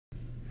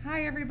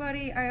Hi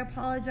everybody, I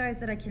apologize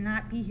that I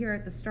cannot be here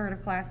at the start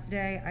of class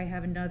today. I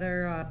have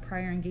another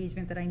prior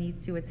engagement that I need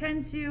to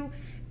attend to,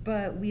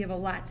 but we have a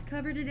lot to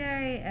cover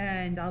today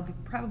and I'll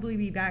probably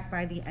be back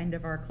by the end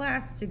of our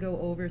class to go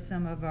over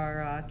some of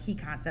our key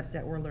concepts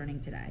that we're learning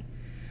today.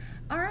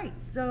 All right,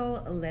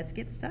 so let's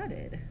get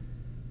started.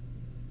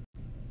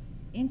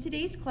 In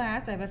today's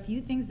class, I have a few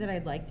things that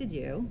I'd like to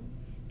do.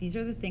 These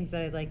are the things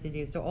that I'd like to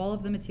do. So all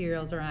of the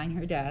materials are on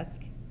your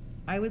desk.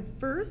 I would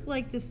first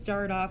like to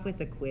start off with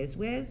the quiz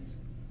whiz,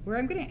 where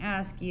I'm going to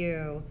ask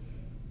you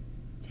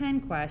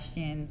 10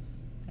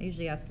 questions. I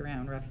usually ask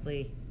around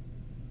roughly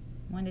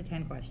 1 to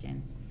 10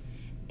 questions.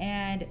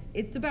 And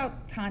it's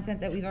about content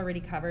that we've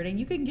already covered, and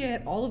you can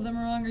get all of them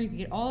wrong or you can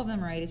get all of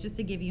them right. It's just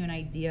to give you an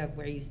idea of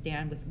where you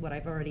stand with what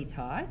I've already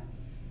taught.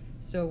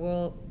 So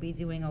we'll be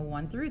doing a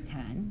 1 through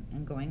 10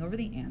 and going over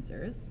the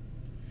answers.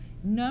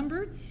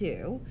 Number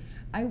 2,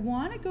 I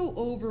want to go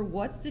over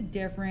what's the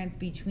difference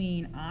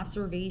between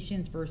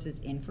observations versus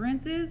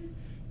inferences,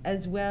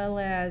 as well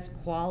as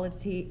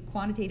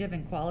quantitative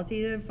and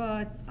qualitative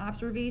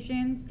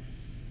observations,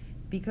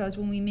 because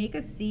when we make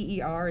a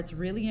CER, it's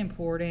really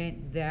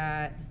important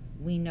that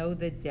we know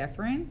the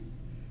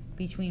difference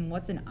between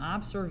what's an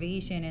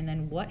observation and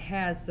then what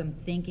has some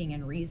thinking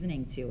and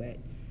reasoning to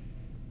it,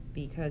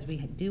 because we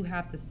do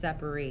have to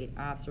separate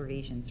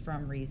observations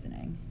from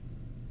reasoning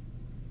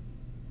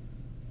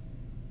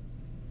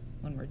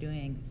when we're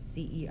doing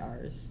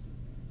CERs.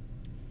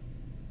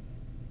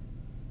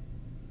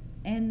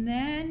 And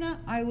then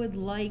I would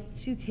like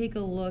to take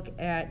a look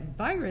at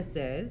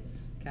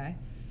viruses, okay?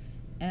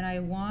 And I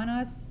want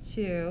us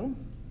to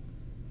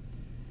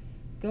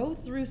go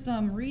through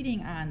some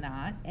reading on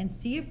that and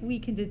see if we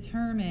can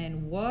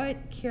determine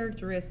what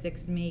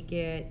characteristics make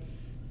it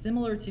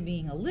similar to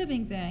being a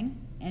living thing,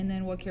 and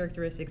then what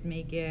characteristics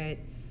make it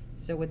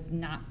so it's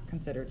not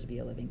considered to be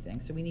a living thing.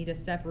 So we need to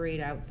separate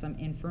out some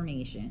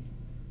information.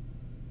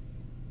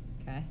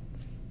 Okay,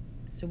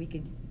 so we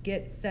could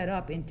get set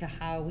up into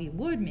how we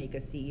would make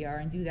a CER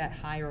and do that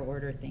higher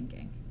order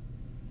thinking.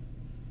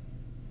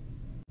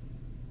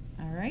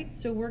 All right,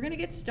 so we're going to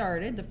get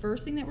started. The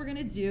first thing that we're going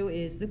to do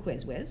is the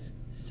quiz whiz.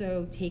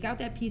 So take out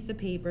that piece of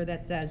paper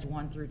that says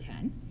 1 through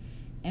 10,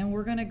 and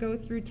we're going to go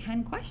through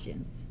 10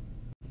 questions.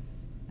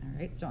 All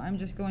right, so I'm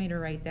just going to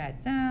write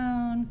that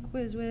down,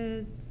 quiz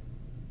whiz,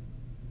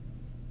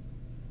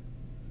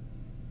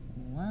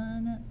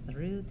 1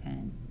 through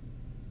 10.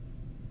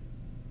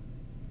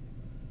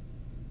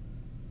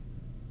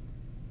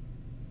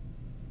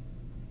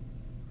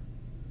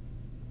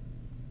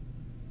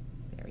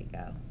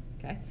 Go.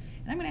 Okay,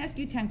 and I'm going to ask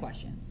you 10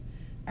 questions.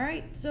 All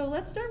right, so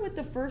let's start with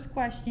the first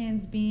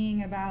questions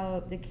being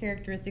about the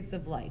characteristics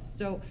of life.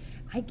 So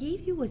I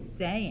gave you a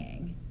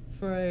saying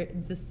for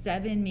the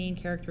 7 main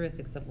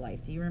characteristics of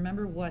life. Do you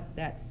remember what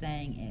that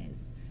saying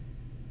is?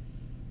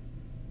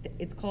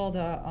 It's called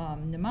a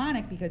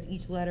mnemonic because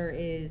each letter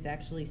is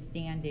actually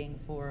standing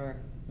for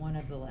one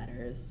of the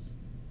letters.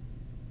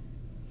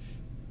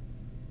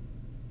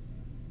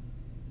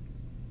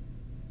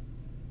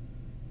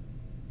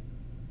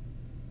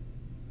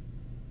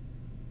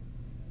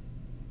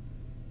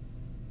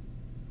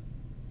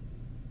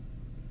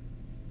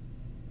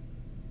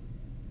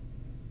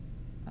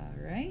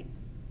 Right.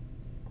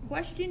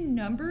 Question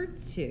number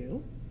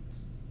 2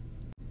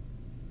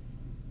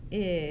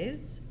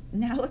 is,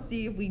 now let's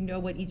see if we know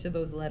what each of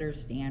those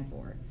letters stand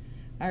for.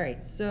 All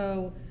right,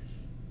 so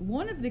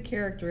one of the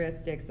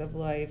characteristics of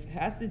life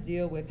has to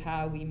deal with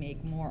how we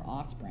make more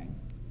offspring.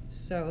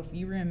 So if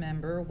you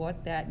remember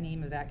what that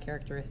name of that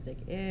characteristic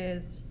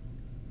is,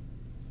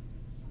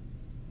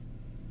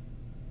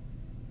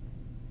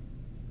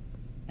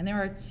 and there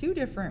are 2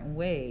 different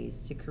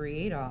ways to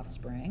create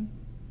offspring,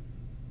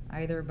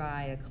 either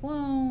by a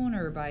clone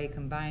or by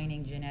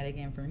combining genetic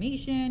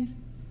information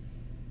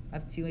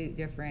of 2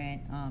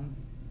 different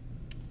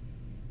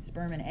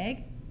sperm and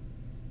egg.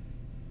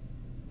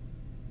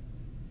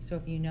 So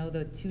if you know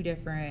the 2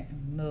 different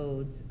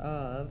modes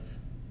of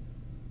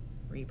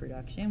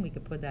reproduction, we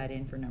could put that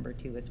in for number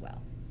 2 as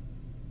well.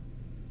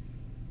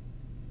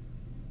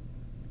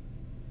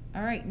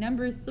 All right,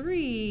 number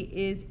 3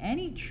 is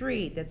any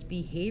trait that's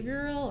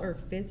behavioral or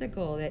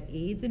physical that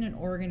aids in an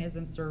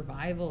organism's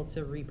survival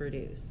to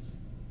reproduce.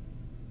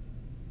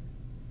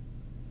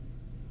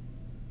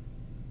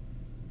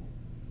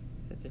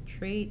 So it's a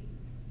trait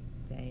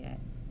that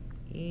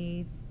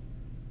aids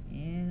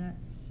in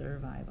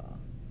survival.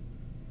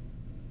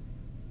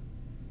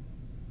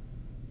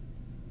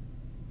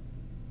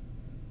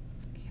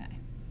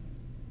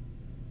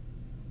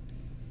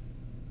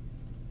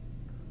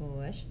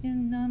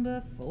 Question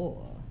number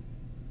 4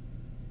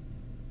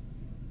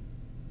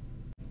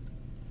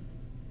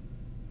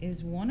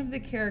 is one of the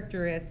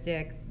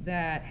characteristics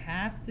that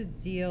have to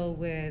deal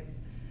with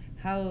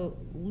how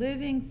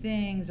living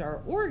things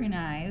are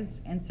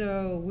organized, and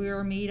so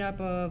we're made up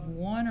of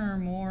 1 or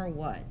more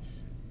what?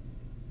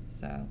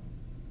 So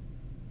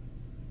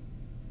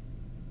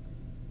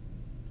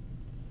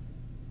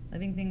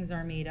living things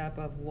are made up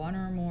of 1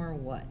 or more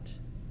what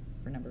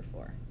for number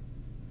 4?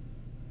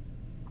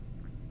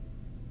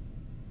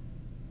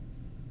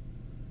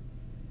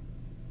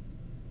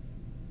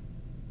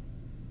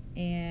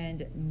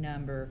 And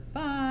number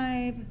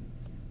 5,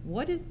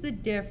 what is the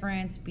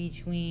difference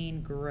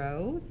between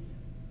growth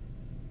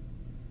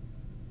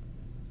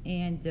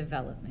and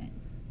development?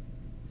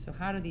 So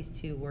how do these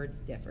two words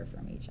differ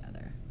from each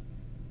other?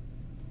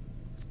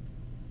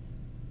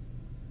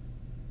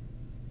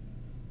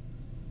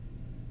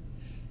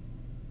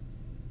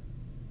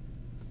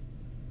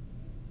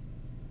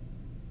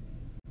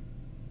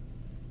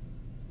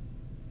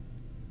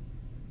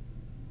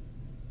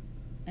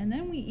 And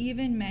then we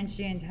even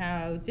mentioned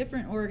how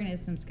different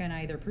organisms can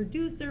either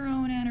produce their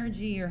own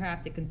energy or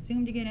have to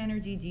consume to get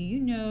energy. Do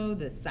you know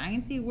the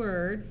sciencey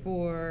word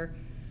for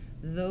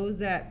those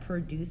that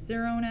produce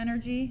their own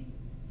energy?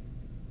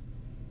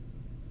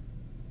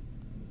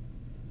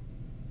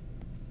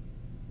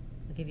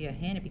 I'll give you a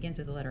hint. It begins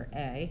with the letter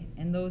A.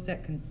 And those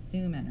that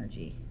consume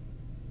energy.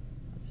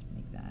 I'll just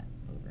make that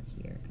over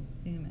here.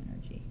 Consume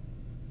energy.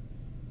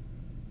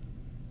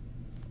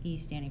 E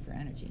standing for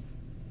energy.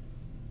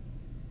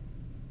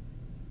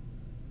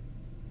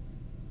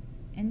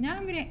 And now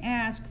I'm going to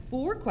ask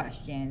 4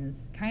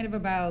 questions kind of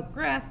about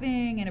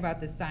graphing and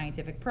about the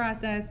scientific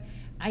process.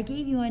 I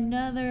gave you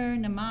another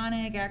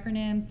mnemonic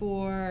acronym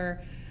for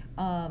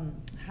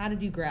how to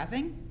do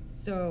graphing.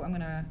 So I'm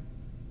going to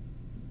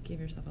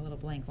give yourself a little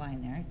blank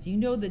line there. Do you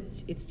know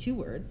that it's 2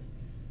 words?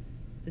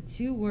 The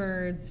 2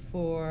 words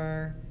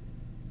for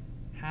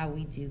how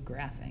we do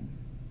graphing.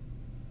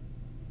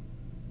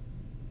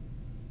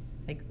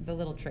 Like the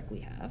little trick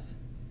we have.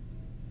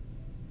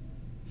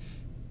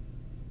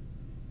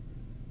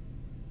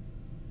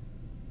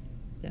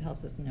 That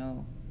helps us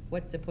know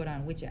what to put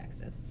on which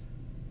axis.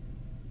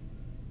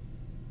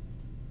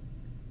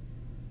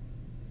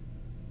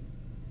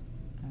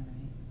 All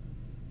right.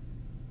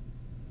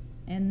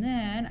 And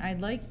then I'd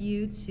like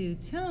you to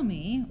tell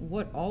me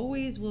what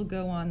always will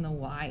go on the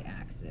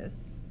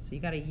y-axis. So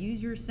you got to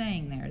use your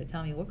saying there to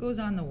tell me what goes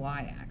on the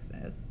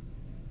y-axis.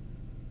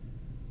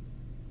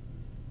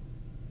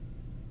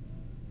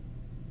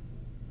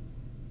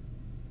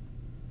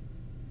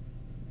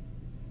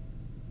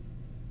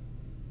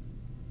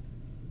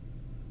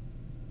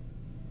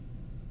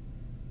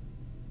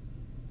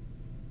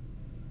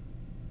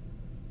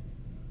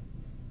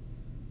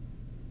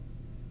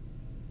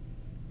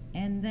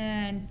 And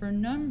then for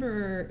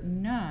number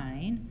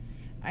 9,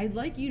 I'd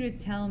like you to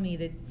tell me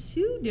the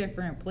 2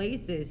 different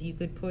places you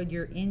could put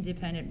your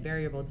independent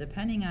variable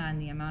depending on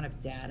the amount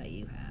of data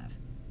you have.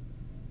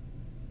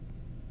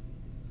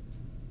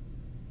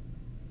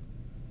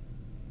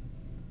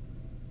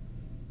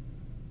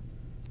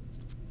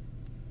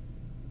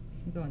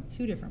 You can go in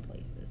 2 different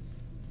places.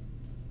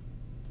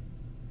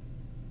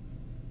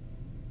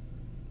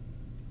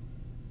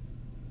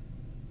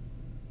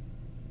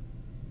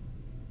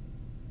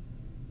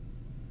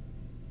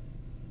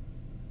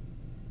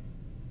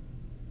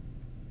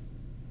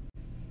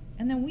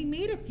 And then we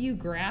made a few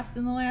graphs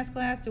in the last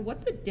class. So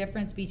what's the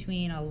difference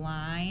between a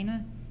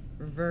line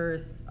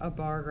versus a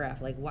bar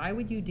graph? Like, why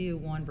would you do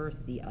one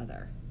versus the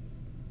other?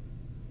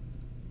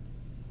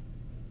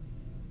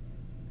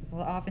 Because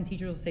often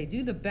teachers will say,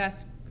 do the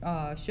best,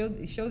 show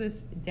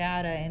this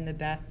data in the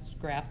best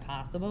graph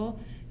possible.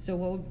 So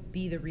what would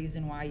be the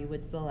reason why you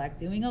would select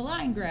doing a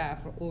line graph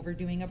over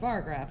doing a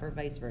bar graph or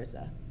vice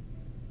versa?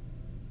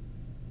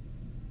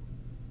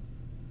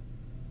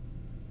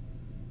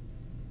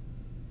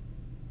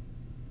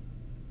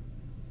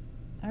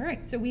 All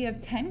right, so we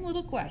have 10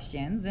 little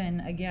questions,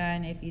 and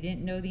again, if you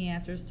didn't know the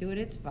answers to it,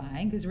 it's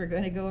fine, because we're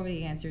going to go over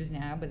the answers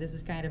now, but this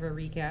is kind of a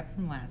recap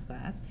from last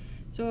class.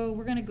 So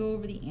we're going to go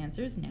over the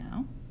answers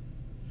now.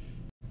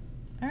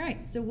 All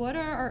right, so what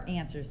are our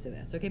answers to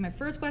this? Okay, my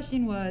first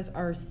question was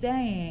our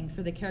saying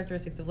for the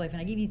characteristics of life, and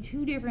I gave you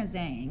 2 different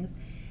sayings.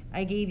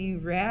 I gave you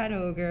rad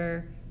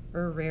ogre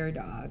or rare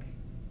dog.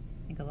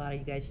 I think a lot of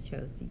you guys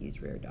chose to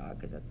use rare dog,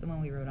 because that's the one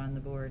we wrote on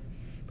the board.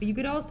 But you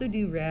could also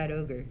do rad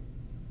ogre.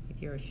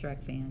 If you're a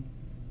Shrek fan.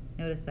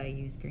 Notice I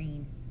use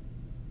green.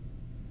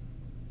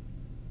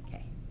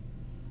 Okay.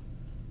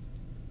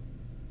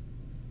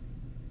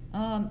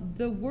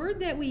 The word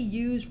that we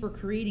use for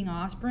creating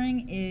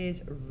offspring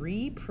is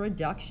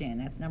reproduction.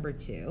 That's number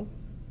 2.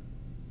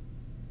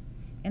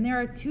 And there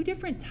are 2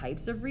 different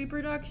types of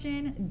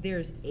reproduction.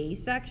 There's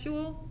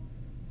asexual,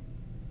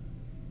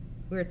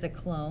 where it's a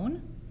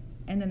clone,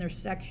 and then there's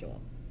sexual,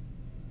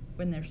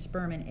 when there's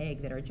sperm and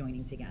egg that are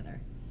joining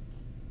together.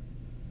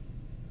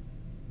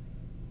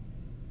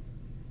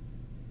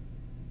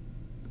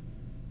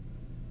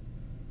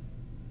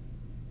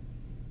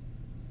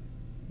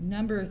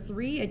 Number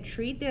 3, a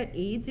trait that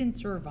aids in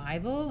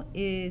survival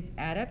is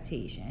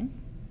adaptation.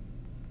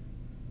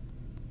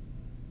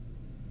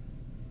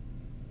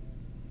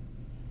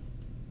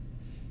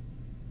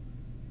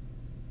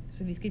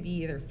 So these could be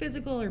either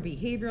physical or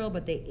behavioral,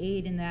 but they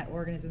aid in that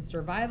organism's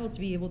survival to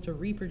be able to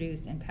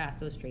reproduce and pass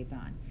those traits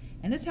on.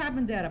 And this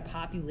happens at a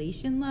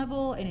population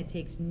level, and it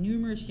takes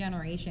numerous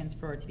generations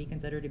for it to be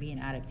considered to be an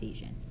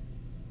adaptation.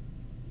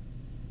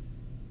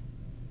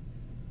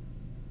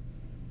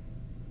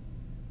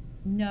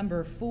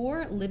 Number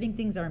 4, living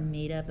things are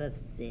made up of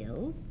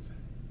cells.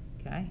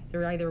 Okay,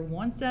 they're either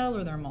one cell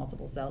or they're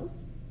multiple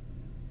cells.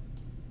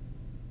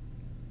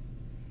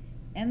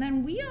 And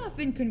then we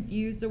often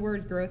confuse the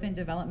words growth and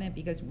development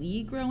because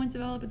we grow and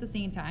develop at the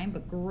same time,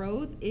 but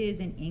growth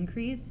is an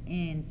increase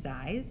in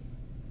size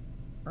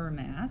or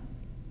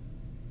mass.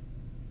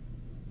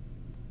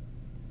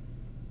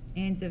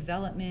 And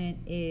development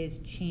is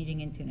changing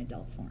into an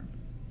adult form.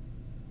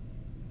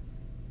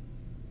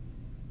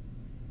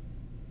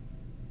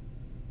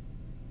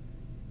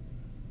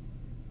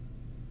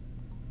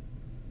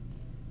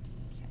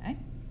 Okay.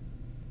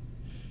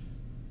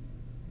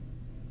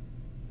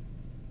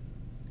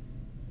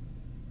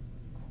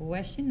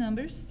 Question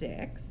number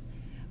 6.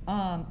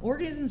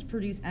 Organisms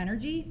produce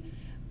energy,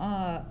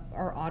 are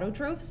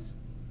autotrophs.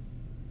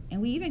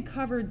 And we even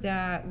covered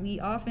that we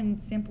often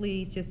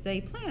simply just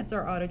say plants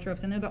are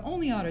autotrophs, and they're the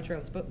only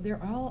autotrophs, but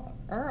there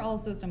are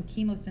also some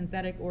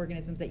chemosynthetic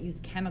organisms that use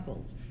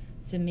chemicals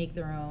to make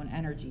their own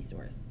energy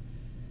source.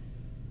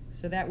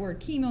 So that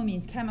word chemo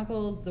means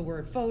chemicals, the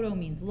word photo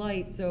means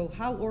light, so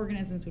how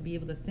organisms would be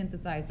able to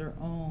synthesize their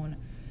own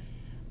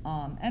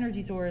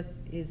energy source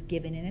is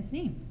given in its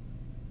name.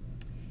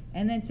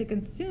 And then to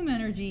consume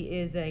energy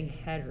is a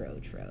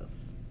heterotroph.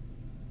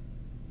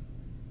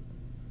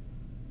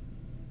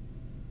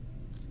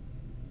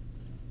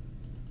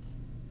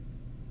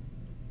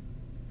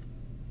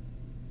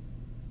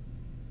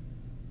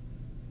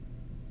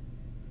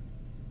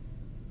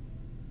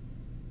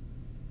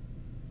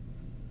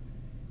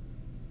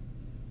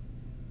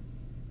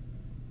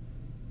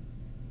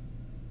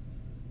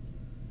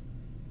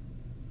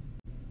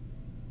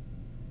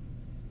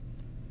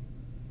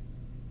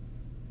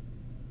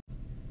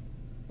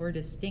 Or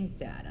distinct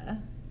data.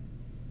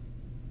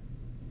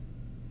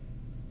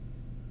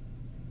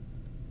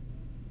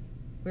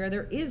 Where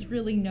there is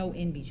really no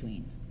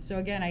in-between. So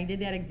again, I did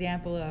that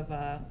example of,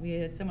 we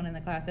had someone in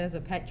the class that has a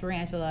pet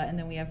tarantula, and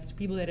then we have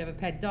people that have a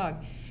pet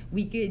dog.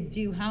 We could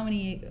do how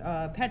many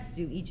pets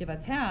do each of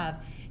us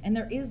have, and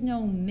there is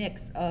no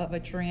mix of a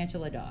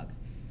tarantula dog.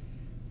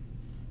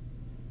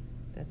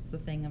 That's the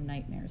thing of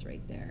nightmares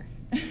right there.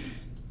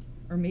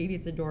 Or maybe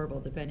it's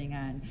adorable, depending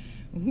on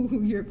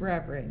your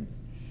preference.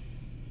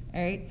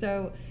 All right,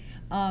 so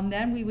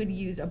then we would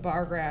use a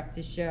bar graph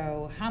to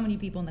show how many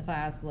people in the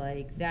class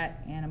like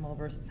that animal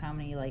versus how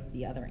many like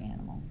the other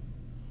animal.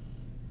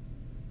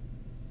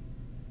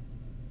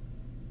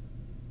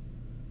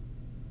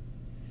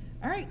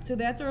 All right, so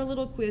that's our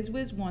little quiz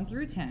whiz 1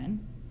 through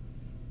 10.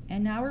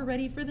 And now we're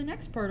ready for the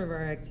next part of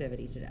our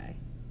activity today.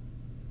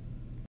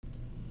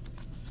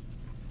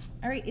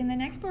 All right, in the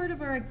next part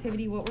of our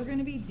activity, what we're going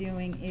to be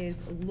doing is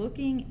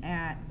looking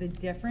at the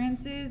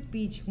differences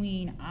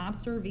between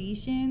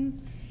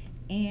observations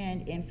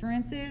and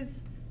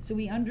inferences, so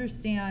we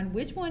understand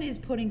which one is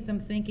putting some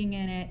thinking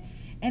in it,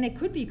 and it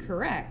could be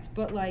correct,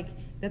 but like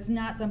that's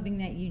not something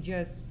that you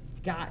just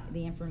got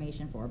the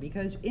information for,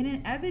 because in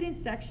an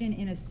evidence section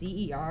in a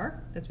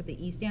CER, that's what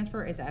the E stands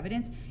for, is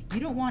evidence, you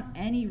don't want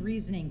any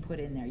reasoning put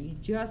in there. You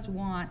just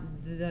want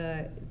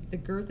the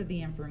girth of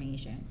the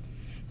information.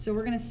 So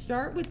we're going to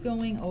start with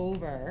going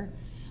over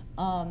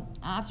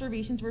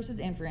observations versus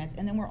inference,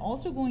 and then we're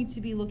also going to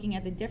be looking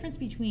at the difference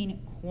between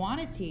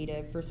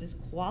quantitative versus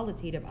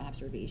qualitative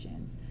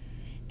observations.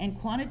 And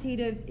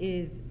quantitative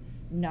is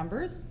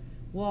numbers,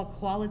 while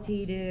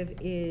qualitative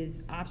is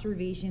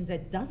observations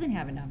that doesn't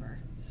have a number.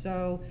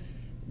 So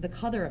the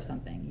color of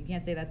something, you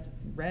can't say that's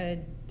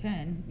red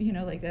 10, you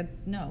know, like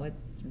that's, no,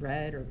 it's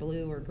red or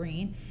blue or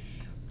green.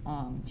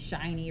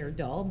 Shiny or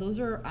dull, those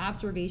are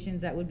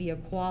observations that would be a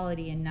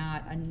quality and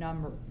not a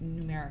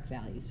numeric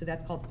value. So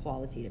that's called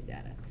qualitative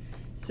data.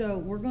 So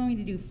we're going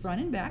to do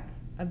front and back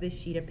of this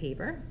sheet of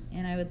paper,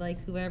 and I would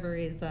like whoever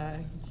is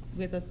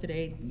with us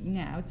today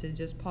now to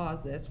just pause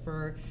this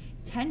for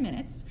 10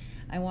 minutes.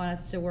 I want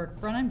us to work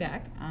front and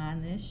back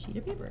on this sheet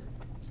of paper.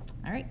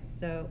 All right,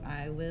 so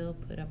I will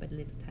put up a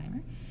little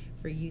timer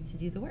for you to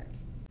do the work.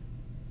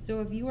 So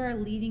if you are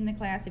leading the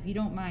class, if you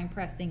don't mind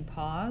pressing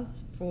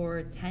pause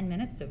for 10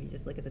 minutes, so if you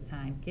just look at the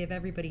time, give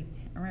everybody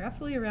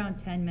roughly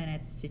around 10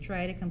 minutes to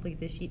try to complete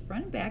this sheet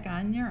front and back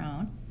on their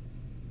own.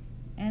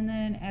 And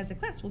then as a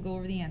class, we'll go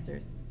over the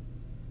answers.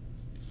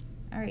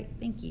 All right,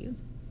 thank you.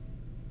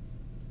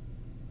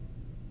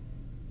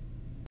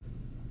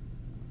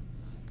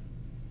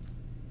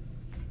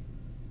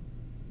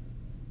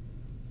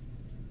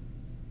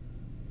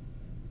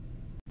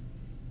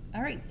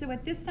 All right, so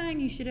at this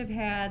time you should have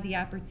had the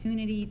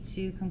opportunity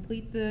to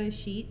complete the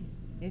sheet.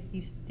 If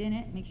you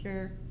didn't, make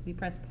sure we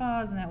press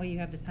pause, and that way you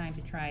have the time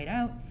to try it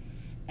out.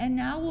 And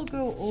now we'll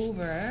go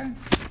over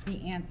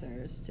the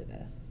answers to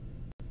this.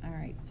 All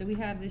right, so we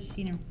have this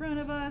sheet in front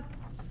of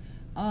us.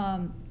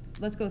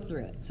 Let's go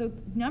through it. So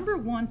number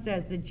 1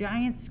 says the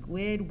giant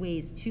squid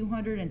weighs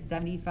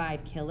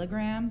 275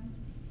 kilograms.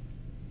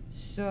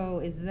 So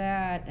is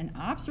that an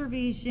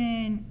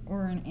observation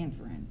or an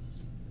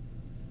inference?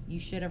 You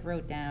should have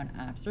wrote down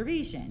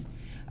observation.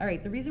 All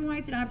right, the reason why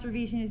it's an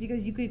observation is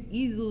because you could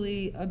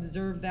easily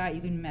observe that. You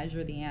can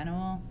measure the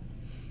animal.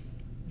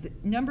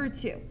 Number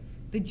 2,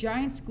 the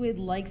giant squid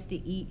likes to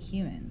eat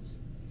humans.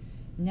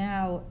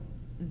 Now,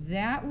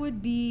 that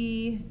would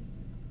be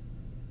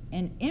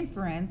an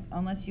inference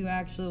unless you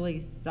actually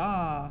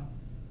saw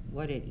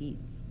what it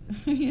eats,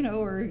 you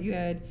know, or you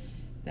had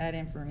that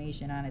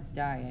information on its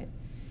diet.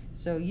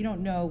 So you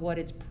don't know what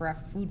its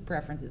food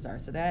preferences are.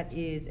 So that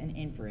is an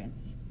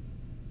inference.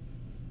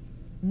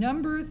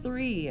 Number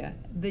 3,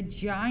 the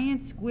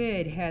giant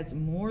squid has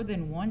more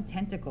than one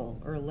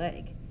tentacle or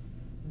leg.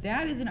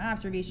 That is an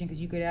observation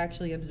because you could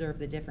actually observe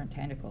the different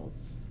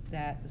tentacles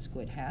that the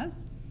squid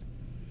has.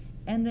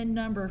 And then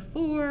number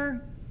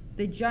 4,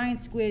 the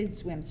giant squid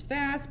swims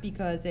fast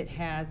because it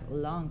has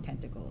long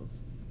tentacles.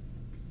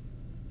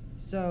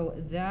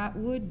 So that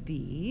would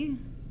be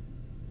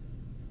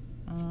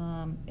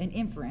an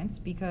inference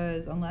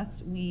because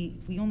unless we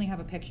only have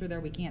a picture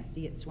there, we can't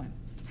see it swim.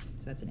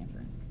 So that's an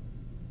inference.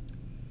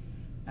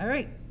 All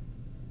right,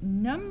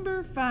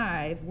 number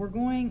 5, we're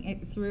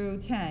going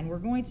through 10. We're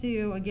going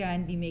to,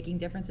 again, be making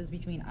differences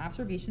between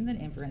observations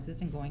and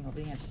inferences and going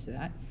over the answers to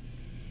that.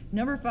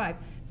 Number 5,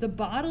 the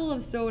bottle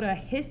of soda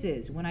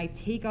hisses when I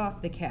take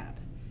off the cap.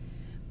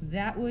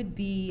 That would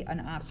be an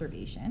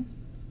observation.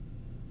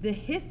 The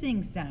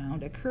hissing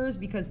sound occurs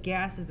because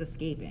gas is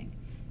escaping.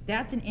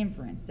 That's an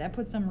inference. That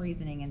puts some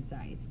reasoning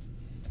inside.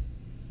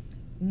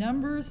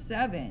 Number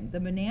 7, the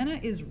banana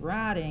is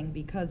rotting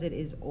because it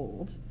is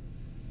old.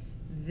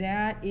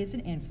 That is an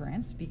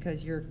inference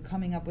because you're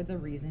coming up with a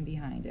reason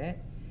behind it.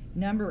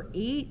 Number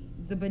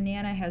 8, the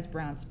banana has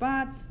brown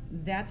spots.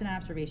 That's an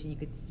observation. You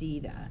could see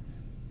that.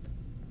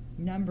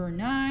 Number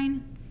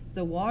 9,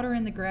 the water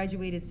in the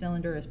graduated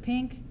cylinder is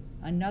pink.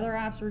 Another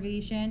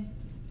observation.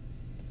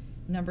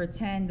 Number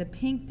 10, the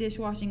pink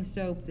dishwashing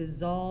soap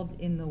dissolved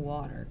in the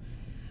water.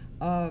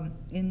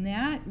 In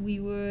that, we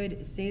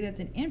would say that's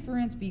an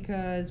inference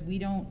because we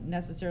don't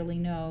necessarily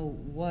know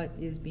what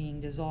is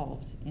being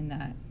dissolved in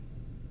that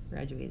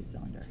graduated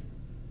cylinder.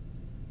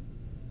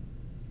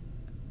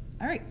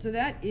 All right, so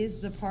that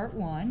is the part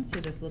 1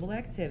 to this little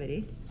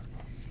activity.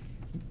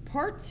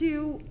 Part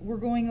 2, we're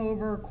going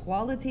over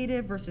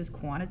qualitative versus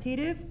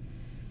quantitative.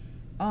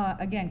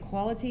 Again,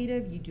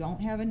 qualitative, you don't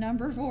have a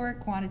number for it.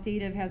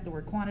 Quantitative has the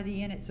word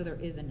quantity in it, so there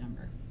is a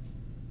number.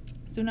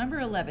 So number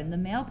 11, the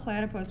male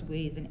platypus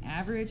weighs an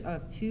average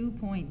of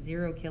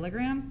 2.0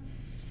 kilograms.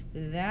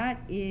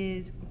 That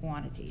is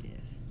quantitative.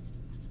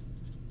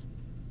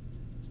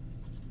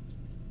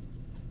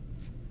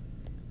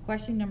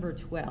 Question number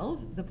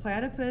 12, the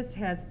platypus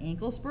has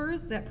ankle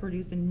spurs that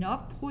produce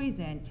enough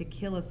poison to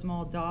kill a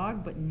small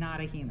dog, but not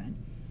a human.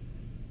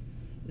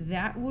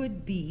 That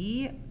would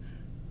be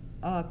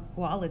a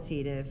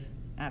qualitative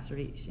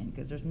observation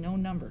because there's no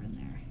number in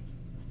there.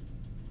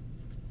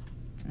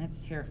 And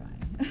that's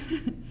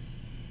terrifying.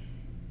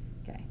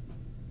 Okay.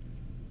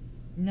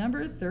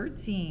 Number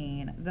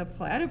 13, the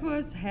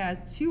platypus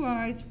has 2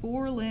 eyes,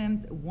 4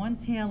 limbs, 1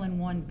 tail, and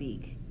 1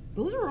 beak.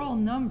 Those are all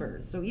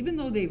numbers. So even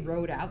though they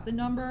wrote out the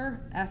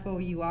number,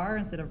 F-O-U-R,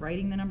 instead of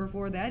writing the number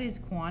 4, that is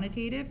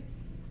quantitative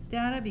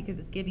data because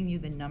it's giving you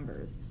the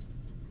numbers.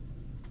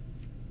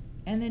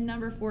 And then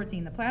number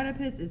 14, the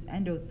platypus is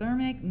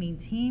endothermic,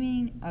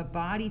 maintaining a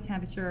body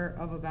temperature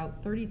of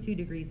about 32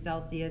 degrees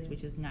Celsius,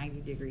 which is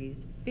 90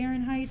 degrees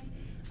Fahrenheit.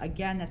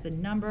 Again, that's a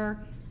number,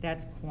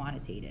 that's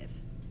quantitative.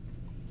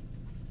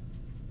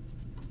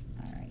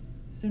 All right,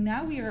 so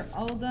now we are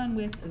all done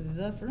with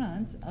the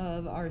front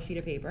of our sheet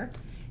of paper.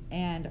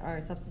 And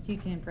our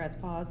substitute can press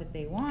pause if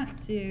they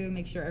want to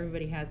make sure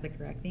everybody has the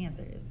correct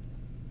answers.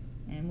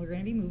 And we're going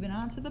to be moving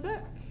on to the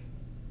back.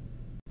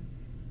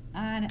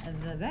 On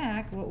the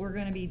back, what we're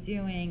going to be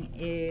doing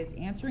is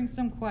answering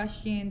some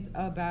questions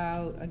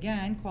about,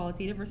 again,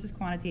 qualitative versus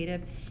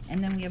quantitative,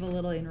 and then we have a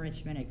little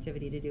enrichment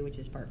activity to do, which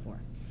is part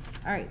 4.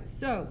 All right,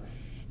 so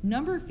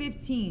number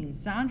 15,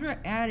 Sandra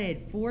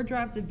added 4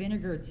 drops of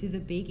vinegar to the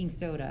baking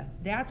soda.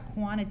 That's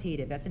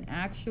quantitative. That's an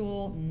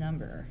actual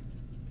number.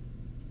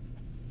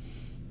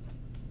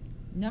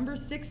 Number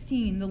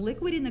 16, the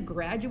liquid in the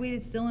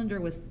graduated cylinder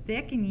was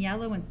thick and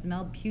yellow and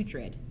smelled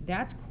putrid.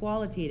 That's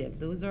qualitative.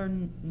 Those are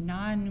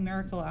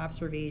non-numerical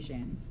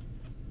observations.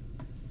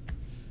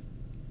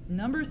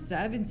 Number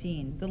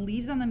 17, the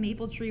leaves on the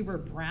maple tree were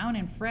brown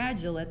and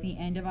fragile at the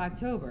end of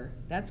October.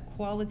 That's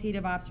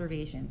qualitative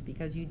observations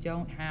because you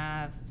don't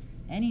have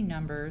any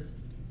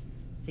numbers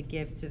to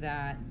give to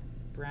that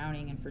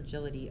browning and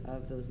fragility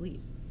of those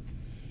leaves.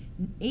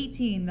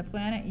 18, the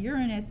planet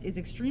Uranus is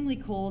extremely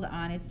cold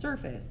on its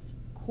surface.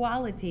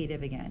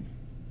 Qualitative again.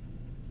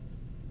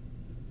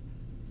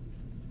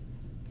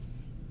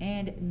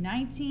 And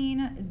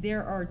 19,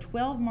 there are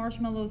 12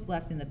 marshmallows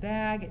left in the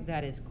bag.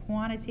 That is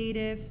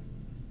quantitative.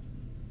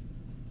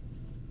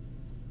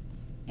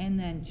 And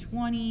then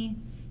 20,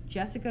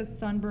 Jessica's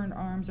sunburned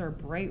arms are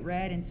bright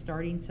red and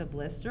starting to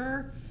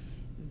blister.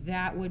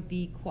 That would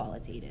be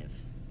qualitative.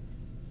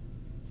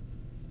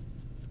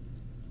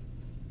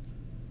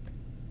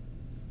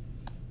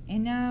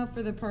 And now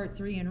for the part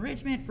 3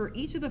 enrichment. For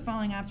each of the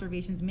following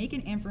observations, make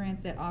an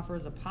inference that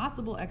offers a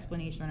possible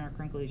explanation or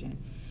conclusion.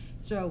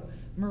 So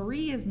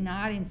Marie is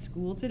not in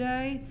school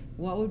today.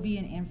 What would be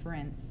an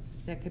inference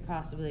that could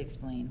possibly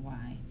explain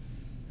why?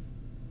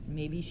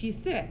 Maybe she's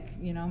sick,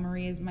 you know,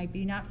 Marie might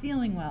be not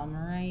feeling well,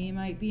 Marie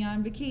might be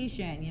on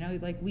vacation, you know,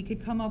 like we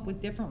could come up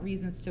with different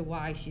reasons to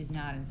why she's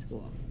not in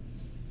school.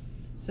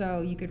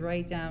 So you could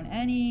write down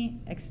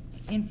any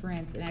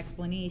inference and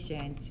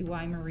explanation to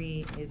why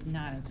Marie is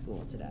not in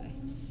school today.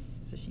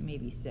 So she may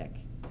be sick.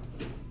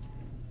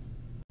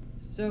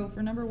 So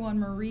for number one,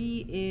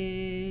 Marie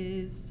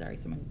is, sorry,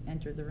 someone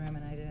entered the room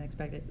and I didn't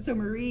expect it. So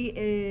Marie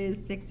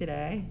is sick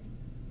today.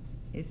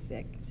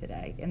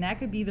 And that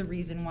could be the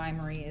reason why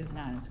Marie is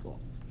not in school.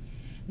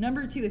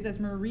 Number two, it says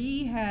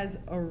Marie had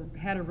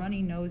a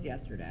runny nose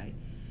yesterday.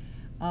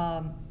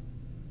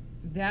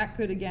 That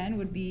could, again,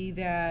 would be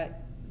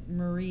that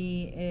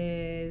Marie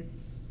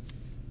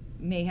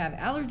may have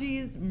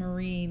allergies,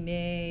 Marie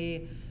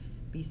may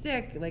be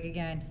sick, like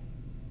again.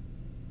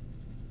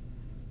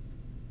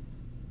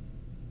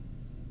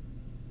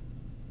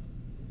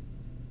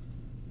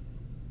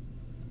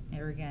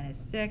 Here again is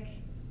sick.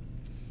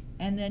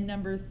 And then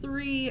number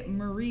three,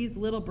 Marie's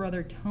little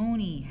brother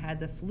Tony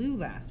had the flu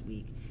last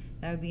week.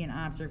 That would be an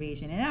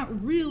observation. And that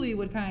really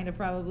would kind of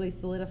probably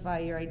solidify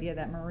your idea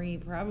that Marie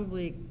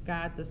probably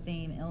got the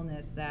same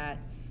illness that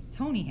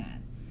Tony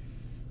had.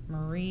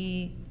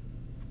 Marie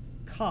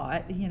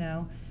caught, you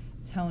know,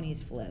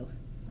 Tony's flu,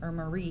 or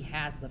Marie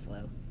has the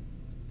flu,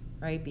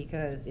 right?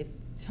 Because if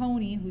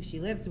Tony, who she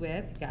lives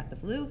with, got the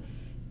flu,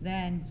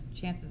 then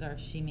chances are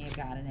she may have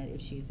gotten it if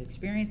she's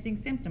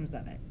experiencing symptoms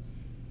of it.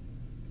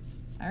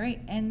 All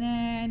right, and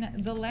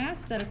then the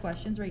last set of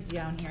questions right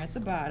down here at the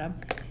bottom.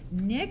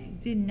 Nick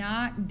did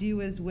not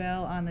do as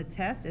well on the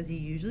test as he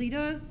usually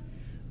does.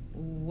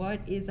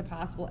 What is a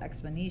possible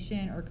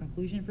explanation or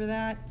conclusion for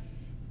that?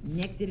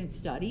 Nick didn't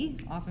study.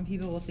 Often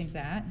people will think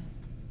that,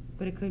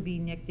 but it could be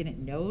Nick didn't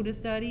know to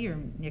study or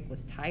Nick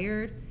was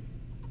tired.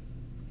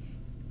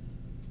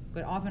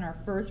 But often our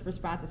first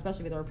response,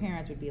 especially with our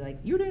parents, would be like,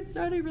 you didn't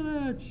study for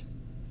that.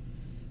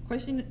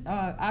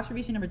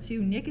 Observation number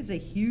two, Nick is a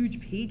huge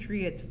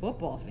Patriots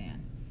football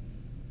fan.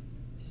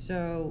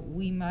 So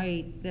we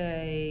might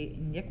say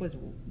Nick was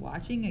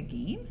watching a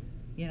game,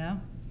 you know?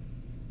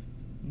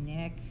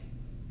 Nick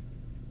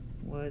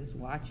was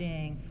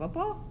watching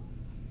football?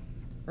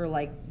 Or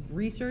like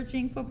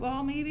researching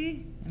football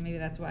maybe? And maybe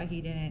that's why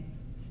he didn't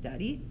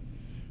study.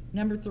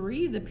 Number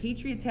three, the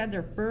Patriots had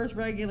their first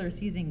regular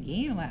season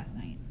game last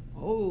night.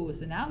 Oh,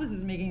 so now this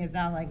is making it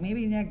sound like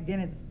maybe Nick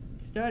didn't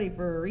study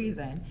for a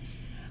reason.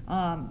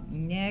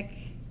 Nick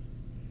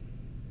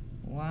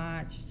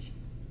watched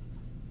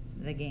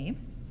the game.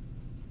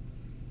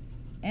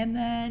 And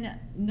then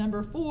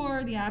number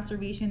four, the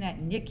observation that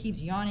Nick keeps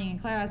yawning in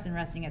class and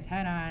resting his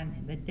head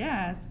on the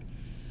desk.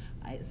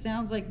 It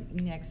sounds like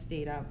Nick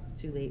stayed up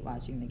too late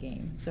watching the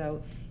game.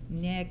 So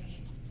Nick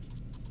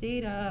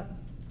stayed up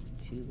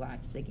to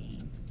watch the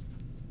game.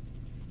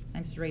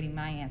 I'm just writing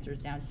my answers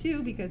down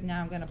too, because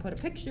now I'm going to put a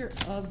picture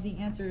of the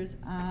answers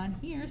on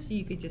here so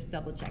you could just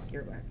double check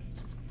your work.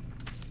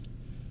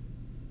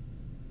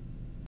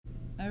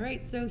 All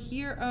right, so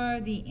here are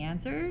the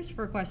answers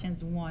for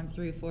questions 1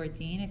 through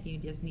 14 if you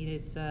just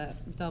needed to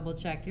double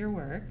check your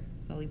work.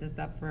 So I'll leave this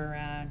up for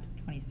around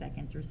 20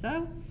 seconds or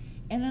so,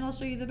 and then I'll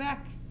show you the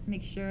back to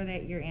make sure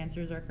that your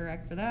answers are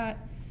correct for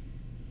that.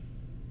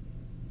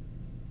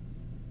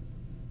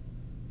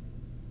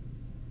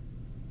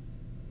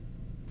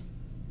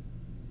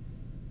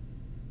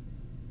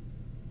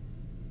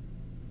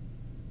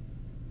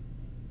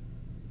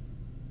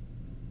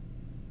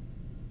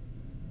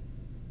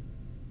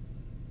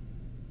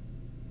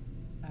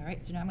 All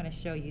right, so now I'm going to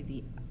show you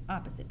the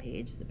opposite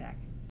page, the back.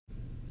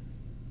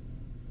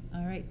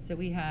 All right, so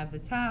we have the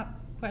top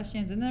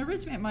questions, and the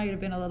enrichment might have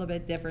been a little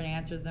bit different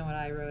answers than what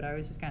I wrote. I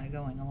was just kind of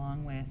going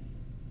along with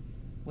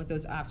what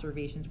those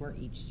observations were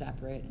each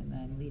separate and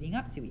then leading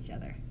up to each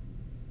other.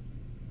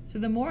 So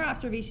the more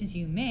observations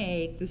you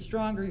make, the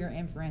stronger your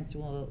inference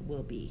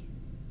will be,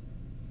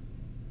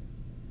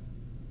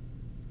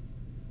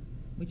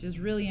 which is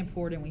really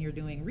important when you're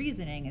doing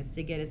reasoning, is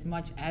to get as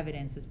much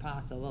evidence as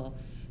possible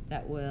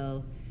that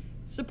will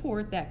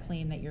support that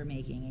claim that you're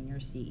making in your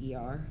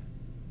CER.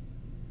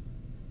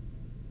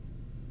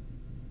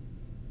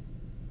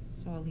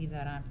 So I'll leave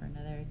that on for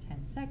another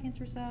 10 seconds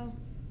or so.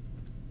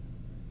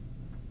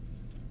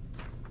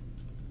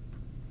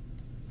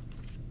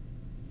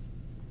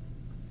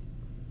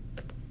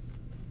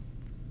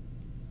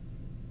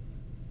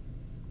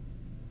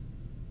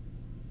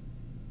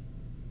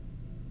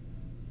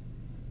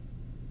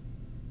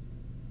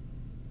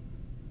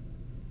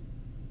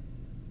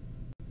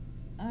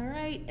 All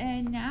right,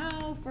 and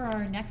now for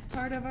our next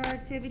part of our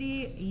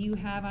activity, you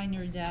have on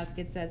your desk,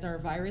 it says our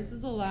virus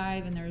is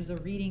alive, and there's a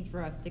reading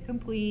for us to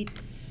complete.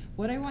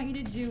 What I want you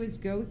to do is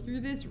go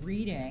through this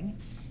reading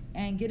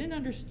and get an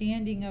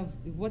understanding of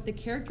what the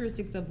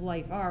characteristics of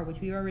life are, which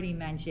we already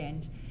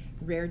mentioned,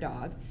 rare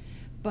dog.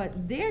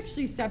 But they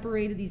actually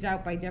separated these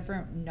out by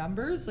different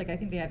numbers. Like I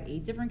think they have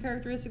 8 different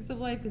characteristics of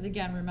life, because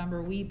again,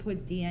 remember we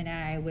put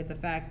DNA with the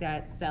fact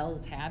that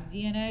cells have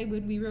DNA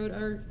when we wrote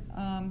our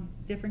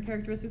different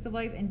characteristics of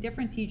life, and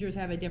different teachers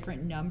have a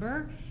different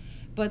number.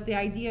 But the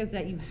idea is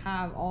that you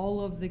have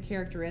all of the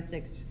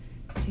characteristics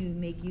to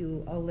make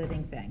you a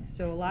living thing.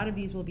 So a lot of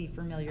these will be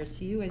familiar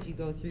to you as you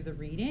go through the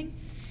reading.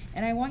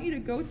 And I want you to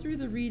go through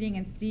the reading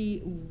and see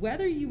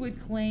whether you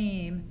would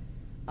claim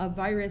a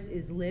virus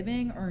is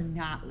living or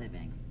not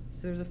living.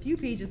 So there's a few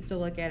pages to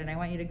look at, and I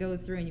want you to go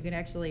through and you can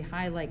actually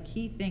highlight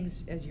key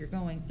things as you're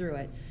going through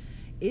it.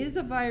 Is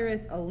a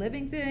virus a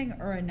living thing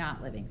or a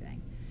not living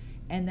thing?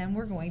 And then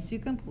we're going to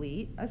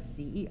complete a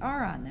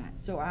CER on that.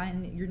 So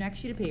on your next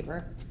sheet of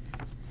paper,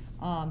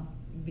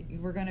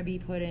 we're going to be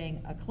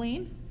putting a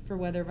claim for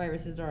whether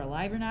viruses are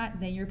alive or not.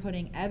 Then you're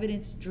putting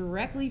evidence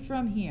directly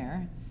from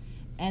here.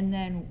 And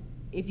then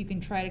if you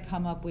can try to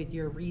come up with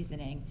your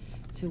reasoning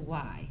to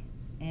why.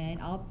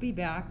 And I'll be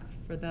back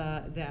for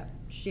that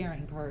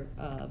sharing part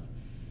of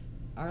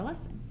our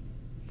lesson.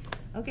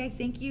 Okay,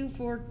 thank you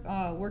for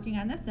working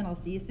on this, and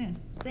I'll see you soon.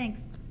 Thanks.